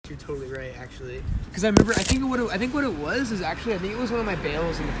you're totally right, actually. Because I remember, I think what it was is actually, I think it was one of my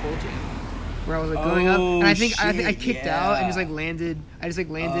bails in the pole jam, where I was like going up, and I think I kicked out and just like landed. I just like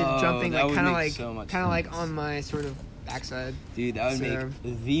landed jumping like kind of like on my sort of backside. Dude, that would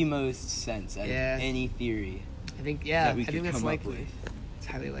make the most sense out of any theory. I think that's likely. It's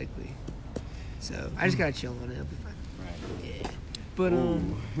highly likely. So I just gotta chill on it. It'll be fine. Right. Yeah. But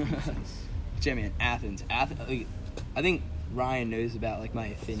yeah, man, Athens. Like, I think Ryan knows about like my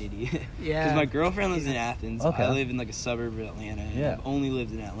affinity. Yeah. Because my girlfriend lives in Athens. Okay. I live in like a suburb of Atlanta. And Yeah. I've only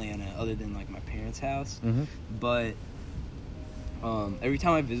lived in Atlanta other than like my parents' house. Mm-hmm. But every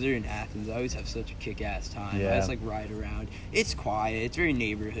time I visit her in Athens, I always have such a kick-ass time. Yeah. I just like ride around. It's quiet. It's very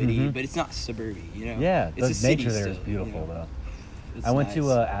neighborhoody, but it's not suburby. You know. Yeah, it's the a nature city there is still, beautiful you know? though. It's I went nice.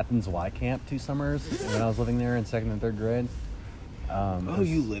 to Athens Y Camp 2 summers when I was living there in 2nd and 3rd grade.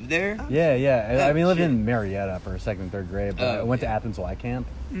 You lived there? Yeah. I mean, I lived shit. in Marietta for 2nd and 3rd grade, but I went to Athens Y Camp,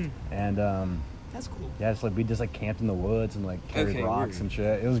 and that's cool. yeah, we just like camped in the woods and like carried rocks weird. and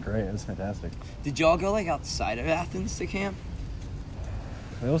shit. It was great. It was fantastic. Did y'all go like outside of Athens to camp?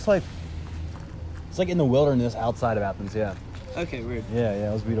 It was like it's like in the wilderness outside of Athens. Yeah, Okay, weird. yeah,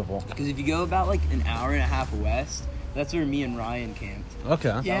 it was beautiful. Because if you go about like an hour and a half west, that's where me and Ryan camped.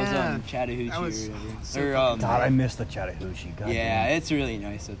 Okay. Yeah. That was Chattahoochee That was or whatever. so Or, fucking God, I missed the Chattahoochee. God yeah, damn. it's really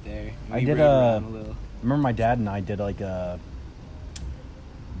nice up there. I We did rode around a little. remember my dad and I did like a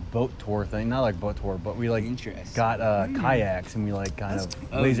boat tour thing. Not like boat tour, but we like Interesting. got kayaks and we like kind of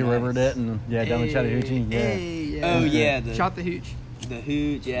Oh, lazy nice. rivered it and down the Chattahoochee. Yeah. Hey, yeah. Oh yeah, Shot the hooch. the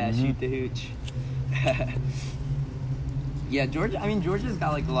hooch. Yeah, shoot the hooch. Yeah, Georgia. I mean, Georgia's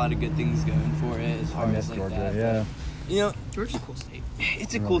got like a lot of good things going for it as far I miss as like Georgia. that. Yeah. You know, Georgia's a cool state.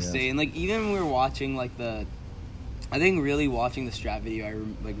 it's a It cool really is. state, and like even when we were watching like I think really watching the Strat video, I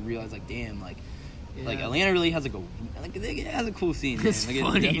realized like damn like Atlanta really has like it has a cool scene. Man. It's like,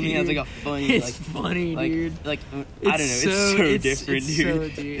 funny, it definitely has dude. like a funny It's funny, dude. Like I don't know, it's so different, it's dude. so,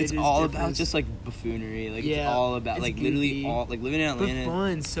 It's it is all different. about just like buffooning. Like Yeah, it's all about it's like goofy. literally all like living in But Atlanta.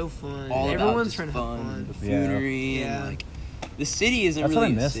 fun, so fun. All about Everyone's just trying to have fun. buffoonery, Yeah. and like the city isn't That's really what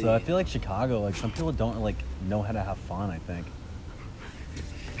I a miss city. though. I feel like Chicago, like some people don't like know how to have fun. I think.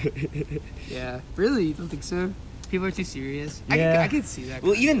 Yeah, really? You don't think so? People are too serious. Yeah. I could see that.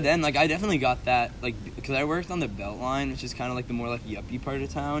 Well, even then, like I definitely got that, like because I worked on the Beltline, which is kind of like the more like yuppie part of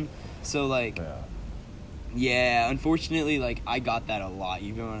town. So like, yeah, unfortunately, like I got that a lot,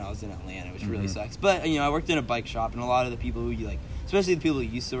 even when I was in Atlanta, which really sucks. But you know, I worked in a bike shop, and a lot of the people who you like, especially the people who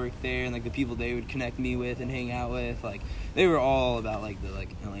used to work there, and like the people they would connect me with and hang out with, like they were all about like the like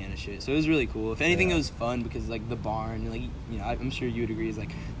Atlanta shit. So it was really cool. If anything, it was fun because like the barn, like you know, I'm sure you would agree, is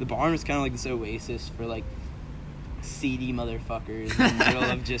like the barn was kind of like this oasis for like seedy motherfuckers in the middle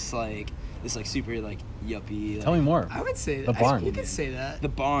of just like this like super like yuppie. Like, Tell me more. I would say that. The barn. You could say that. The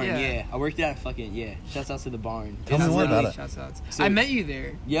barn, Yeah. yeah. I worked at a fucking Shouts out to the barn. Tell me It's more literally- about it. Shouts outs. So- I met you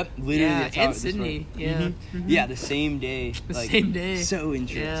there. Yep, literally. Yeah, that's how and it just Sydney. worked. Yeah. Mhm. Mhm. Yeah, the same day. The like, same day. So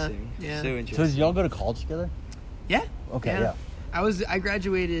interesting. Yeah. So So interesting. did y'all go to college together? Yeah. Okay, yeah. I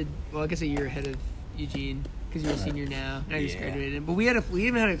graduated. Well, I guess a year ahead of Eugene because you're a senior now, and I just Yeah. graduated. But we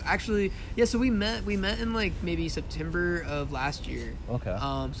even had actually. Yeah. So we met in like maybe September of last year. Okay.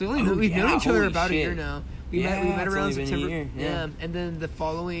 So Oh, we've known yeah, each other holy about a shit. year now. We Yeah, met it's around only been a September. year, yeah. And then the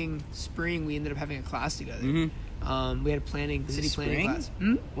following spring we ended up having a class together. Mhm. We had a city it planning spring? class.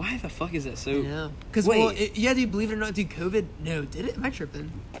 Hmm? Why the fuck is that so? Yeah. Because Wait. dude, believe it or not, dude, COVID. No, did it? Am I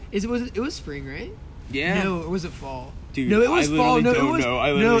tripping? It was spring, right? Yeah. No, or was it fall? Dude, no, it was I fall. literally No, it don't was know. I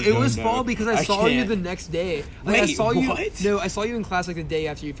no, literally it was don't fall know. because I I saw you can't. the next day. Like, I Wait, saw you. what? No, I saw you in class like the day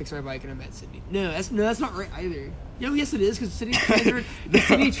after you fixed my bike, and I met Sydney. No, that's not right either. No, yes, it is because Sydney transferred.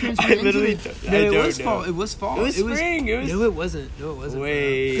 Sydney transferred I into literally the. don't- No, I it don't was know. fall. It was fall. It was spring. It was- No, it wasn't. No, it wasn't.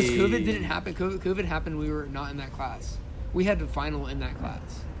 Wait. Because COVID didn't happen. COVID happened. We were not in that class. We had the final in that class.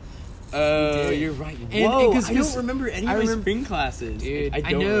 Oh, did. you're right. And- Whoa, and I don't remember any of my spring classes. Dude, Like,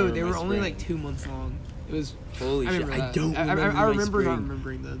 I don't know remember they my were only spring. like 2 months long. It was. Holy I shit! remember I that. don't remember. I my remember not spring.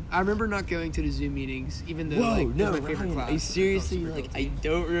 remembering them. I remember not going to the Zoom meetings, even though Whoa, like, it was no, my favorite Ryan, class. I seriously felt super like. I guilty.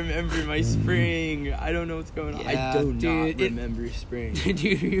 don't remember my spring. I don't know what's going on. Yeah, I do dude, not remember spring. Dude, are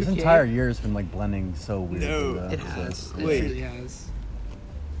you This okay? entire year has been like blending so weird. No. It has. It Wait. really has.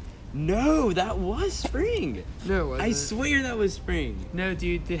 No, that was spring. No, it wasn't. I swear that was spring. No,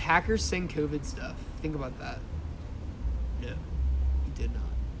 dude. Did hackers send COVID stuff? Think about that. No, he did not.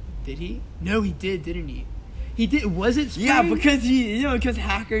 Did he? No, he did, didn't he? He did. Was it spring? Yeah, because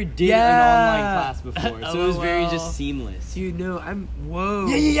Hacker did an online class before, so it was very just seamless. Dude, no, whoa.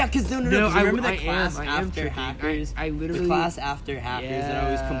 Yeah. Because no. I remember I the class am after tripping. Hackers. I literally the class after Hackers that I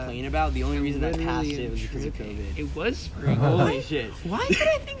always complain about. The only reason I passed it was because of COVID. It was spring. Holy shit! Why did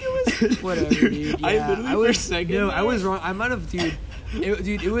I think it was? Whatever, dude. Yeah, I was for a second. No, I was wrong. I might have, dude.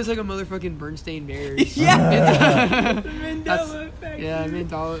 It was like a motherfucking Bernstein Bears. Yeah. Mandela effect. Yeah,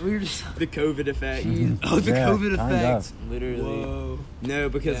 Mandela. We were just the COVID effect. Oh, the COVID effect. Literally. Whoa. No,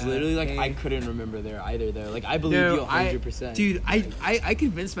 because literally, like, I couldn't remember there either. Though, like, I believe you 100%. Dude, I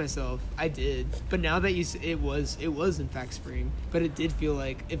convinced myself. I did, but now that it was in fact spring. But it did feel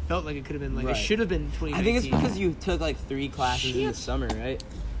like it felt like it could have been like it should have been 2019. I think it's because you took like 3 classes in the summer, right?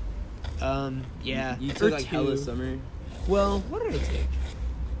 Yeah. You took like hella summer. Well, what did I take?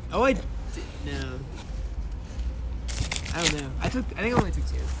 Oh, I did. No. I don't know. I think I only took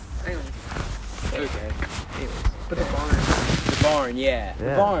 2. Okay. Anyways, but the barn, yeah.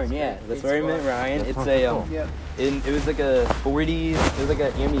 The barn, yeah. That's where I met Ryan. It's a it was like a 40s. It was like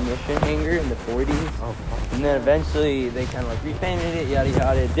an ammunition hanger in the 40s. Oh, and then eventually they kind of like repainted it, yada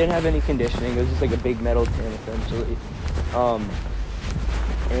yada. It didn't have any conditioning. It was just like a big metal tin essentially.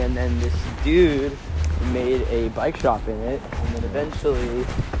 And then this dude made a bike shop in it, and then eventually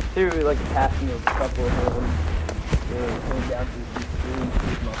through like a passing of a couple of them, came down to the street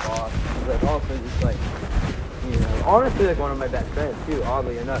with my boss. He's like also just like, you know, honestly like one of my best friends too,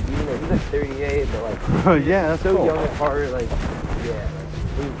 oddly enough. Even though he's like 38, but like oh yeah, that's so cool. young at heart, like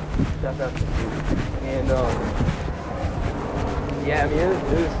shout out to Luke. And yeah, I mean it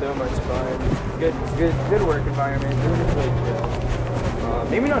was so much fun. Good work environment. It was just really chill.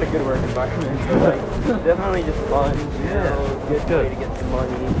 Maybe not a good work environment, but like definitely just fun. You know, good way to get some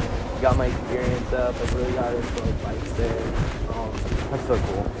money. Got my experience up. I really got into like bikes there. That's so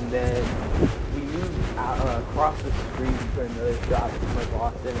cool. And then we moved out, across the street to another shop because my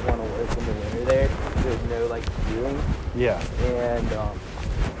boss didn't want to work in the winter there. There was no like skiing. Yeah. And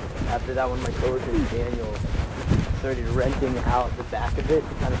after that one, my coworker Daniel started renting out the back of it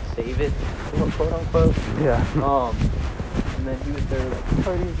to kind of save it, quote unquote. Yeah. And then he was there like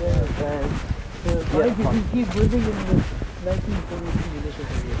parties there, events. He's living in the 1942 initial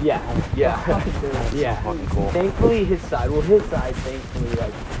period. Yeah. Fucking cool. Thankfully, his side thankfully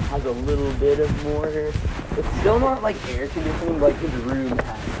like has a little bit of more. It's still not like air conditioning. Like his room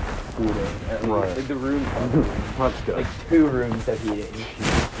has heating. Right. Like the room has That's good. like 2 rooms have heating.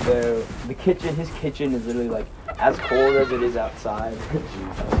 So his kitchen is literally like as cold as it is outside.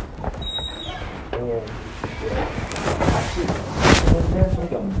 And actually, there's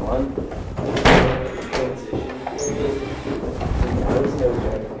like a month.